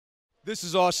This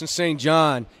is Austin St.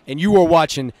 John, and you are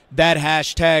watching That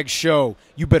Hashtag Show.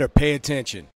 You better pay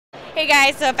attention. Hey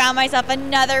guys, so I found myself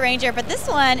another Ranger, but this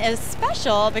one is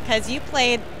special because you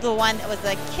played the one that was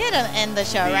the kid in the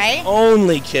show, right?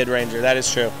 Only Kid Ranger, that is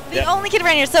true. The only Kid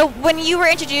Ranger. So when you were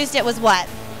introduced, it was what?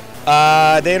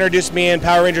 They introduced me in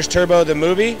Power Rangers Turbo, the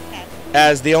movie,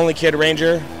 as the only Kid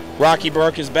Ranger. Rocky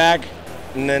broke his back,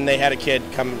 and then they had a kid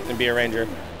come and be a Ranger.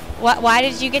 Why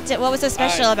did you get to, what was so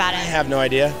special about it? I have no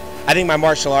idea. I think my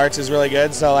martial arts is really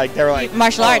good, so like they were like...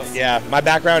 Martial arts? Yeah, my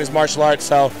background is martial arts,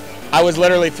 so I was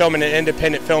literally filming an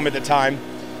independent film at the time,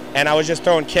 and I was just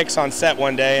throwing kicks on set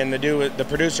one day, and the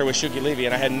producer was Shuki Levy,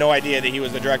 and I had no idea that he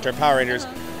was the director of Power Rangers,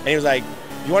 and he was like,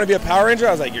 "You want to be a Power Ranger?"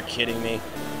 I was like, "You're kidding me.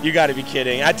 You got to be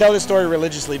kidding." I tell this story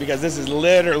religiously because this is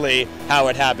literally how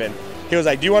it happened. He was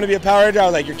like, "Do you want to be a Power Ranger?" I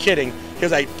was like, "You're kidding." He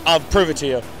was like, "I'll prove it to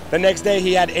you." The next day,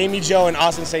 he had Amy Jo and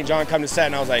Austin St. John come to set,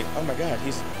 and I was like, "Oh my God,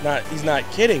 he's not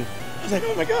kidding." I was like,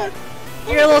 "Oh my God."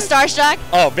 You're a little starstruck?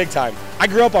 Oh, big time. I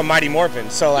grew up on Mighty Morphin,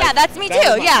 so like... Yeah, that's me that too,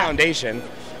 was my yeah. foundation.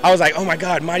 I was like, "Oh my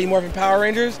God, Mighty Morphin Power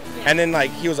Rangers?" And then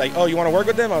like he was like, "Oh, you want to work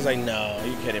with them?" I was like, "No, are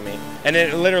you kidding me?" And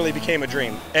it literally became a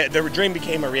dream. The dream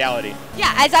became a reality.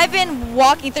 Yeah, as I've been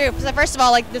walking through, so first of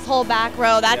all, like this whole back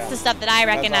row, that's the stuff that I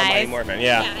recognize. That's all Mighty Morphin,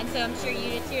 yeah. Yeah, and so I'm sure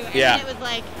you did too. And Yeah. then it was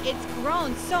like, it's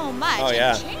grown so much. Oh,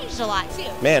 yeah. It's changed a lot too.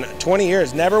 Man, 20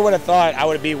 years. Never would have thought I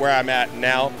would be where I'm at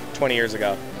now 20 years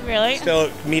ago. Really? Still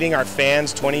meeting our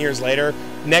fans 20 years later.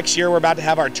 Next year, we're about to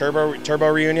have our Turbo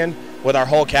reunion with our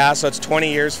whole cast, so it's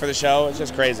 20 years for the show. It's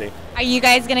just crazy. Are you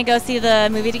guys going to go see the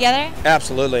movie together?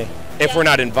 Absolutely. If we're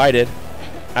not invited.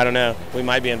 I don't know. We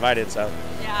might be invited, so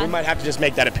Yeah. we might have to just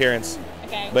make that appearance.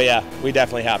 Okay. But yeah, we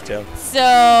definitely have to.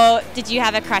 So, did you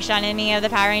have a crush on any of the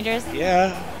Power Rangers?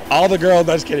 Yeah. All the girls,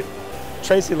 I'm just kidding.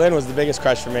 Tracy Lynn was the biggest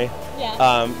crush for me.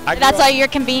 Yeah. That's why you're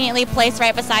conveniently placed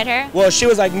right beside her? Well, she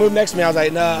was like, "Move next to me." I was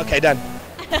like, "No, okay, done."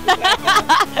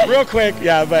 Real quick,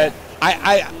 yeah, but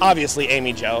I obviously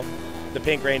Amy Jo, the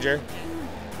Pink Ranger.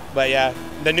 But yeah,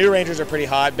 the new Rangers are pretty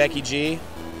hot. Becky G.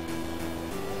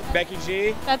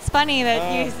 That's funny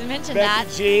that you mentioned that.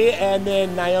 Becky G and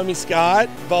then Naomi Scott,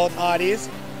 both hotties.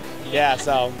 Yeah,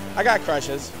 so I got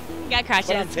crushes. You got crushes.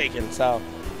 But I'm taken, so.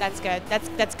 That's good.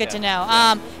 That's good to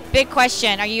know. Big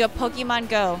question. Are you a Pokemon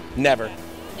Go? Never.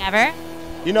 Never?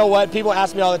 You know what? People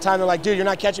ask me all the time, they're like, "Dude, you're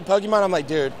not catching Pokemon?" I'm like,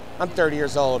 "Dude, I'm 30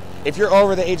 years old. If you're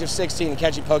over the age of 16 and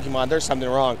catching Pokemon, there's something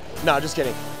wrong." No, just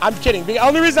kidding. I'm kidding. The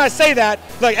only reason I say that,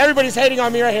 like everybody's hating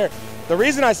on me right here. The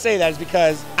reason I say that is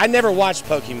because I never watched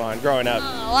Pokemon growing up.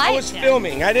 Oh, I was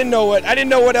filming. I didn't know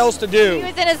what else to do. He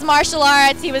was in his martial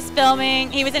arts. He was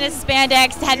filming. He was in his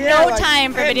spandex. Had no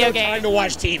time for video games. Time to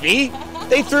watch TV.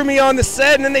 They threw me on the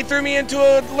set and then they threw me into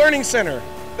a learning center.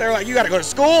 They were like, "You got to go to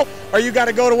school or you got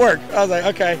to go to work." I was like,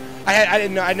 "Okay." I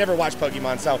didn't know. I never watched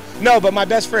Pokemon, so no. But my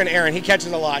best friend Aaron, he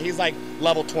catches a lot. He's like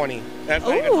level 20. That's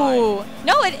not even high.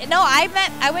 No.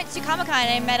 I went to Comic-Con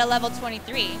and I met a level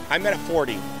 23. I met a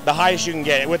 40, the highest you can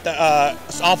get with the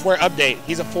software update.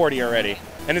 He's a 40 already,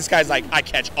 and this guy's like, "I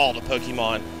catch all the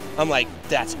Pokemon." I'm like,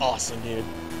 "That's awesome, dude."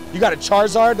 You got a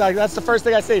Charizard? Like that's the first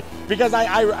thing I say because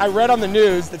I read on the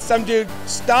news that some dude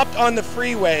stopped on the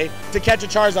freeway to catch a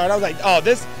Charizard. I was like, "Oh,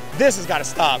 this has got to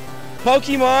stop."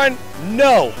 Pokemon,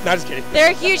 no. Not just kidding.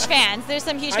 They're huge fans. There's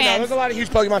some huge I know, fans. there's a lot of huge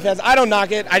Pokemon fans. I don't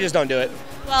knock it. I just don't do it.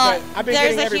 Well, but I've been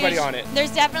getting everybody on it.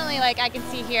 There's definitely, like, I can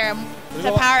see here,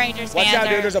 the Power Rangers fans. Watch out,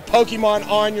 dude. There's a Pokemon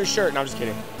on your shirt. No, I'm just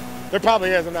kidding. There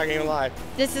probably is. I'm not gonna lie.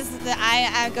 This is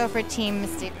I go for Team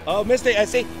Mystic. Oh, Mystic. I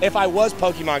see. If I was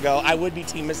Pokemon Go, I would be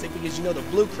Team Mystic because you know the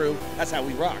blue crew. That's how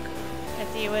we rock.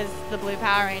 Because he was the blue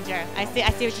Power Ranger. I see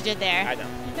what you did there. I know.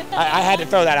 I had to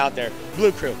throw that out there.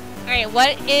 Blue crew. All right.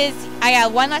 I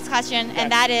got one last question,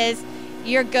 and that is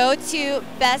your go-to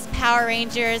best Power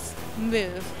Rangers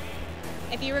move.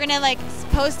 If you were gonna like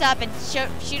post up and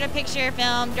shoot a picture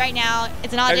film right now,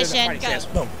 it's an audition. Go.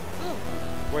 Boom. Ooh.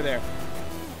 We're there.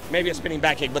 Maybe a spinning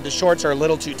back kick, but the shorts are a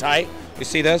little too tight. You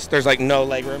see this? There's like no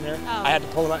leg room here. Oh. I had to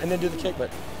pull them out and then do the kick, but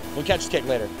we'll catch the kick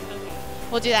later. Okay.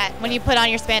 We'll do that when you put on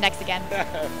your spandex again.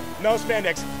 No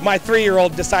spandex. My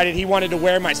 3-year-old decided he wanted to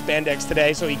wear my spandex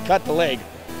today, so he cut the leg.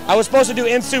 I was supposed to do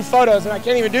in-suit photos, and I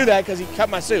can't even do that because he cut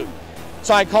my suit.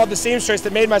 So I called the seamstress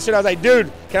that made my suit. I was like,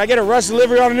 "Dude, can I get a rush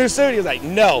delivery on a new suit?" He was like,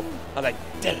 "No." I was like,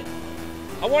 "Damn it."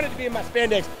 I wanted to be in my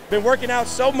spandex. Been working out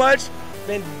so much.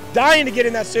 Been dying to get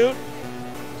in that suit.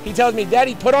 He tells me,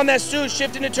 "Daddy, put on that suit,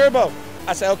 shift into turbo."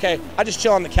 I said, "Okay." I just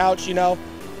chill on the couch, you know,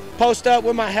 post up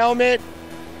with my helmet.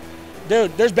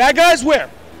 Dude, there's bad guys? Where?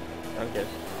 I'm kidding.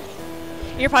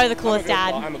 You're probably the coolest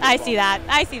dad. I see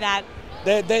that.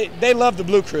 They love the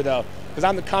blue crew, though, because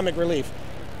I'm the comic relief.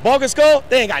 Bulk and Skull,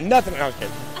 they ain't got nothing. No, I was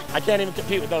kidding. I can't even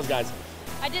compete with those guys.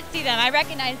 I did see them. I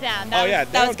recognize them. Oh yeah,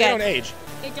 that was they good. don't age.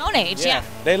 They don't age. Yeah.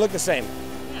 They look the same.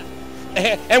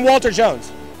 And Walter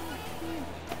Jones.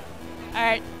 All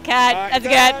right, cut. All right, That's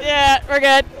cut. good. Yeah, we're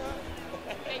good.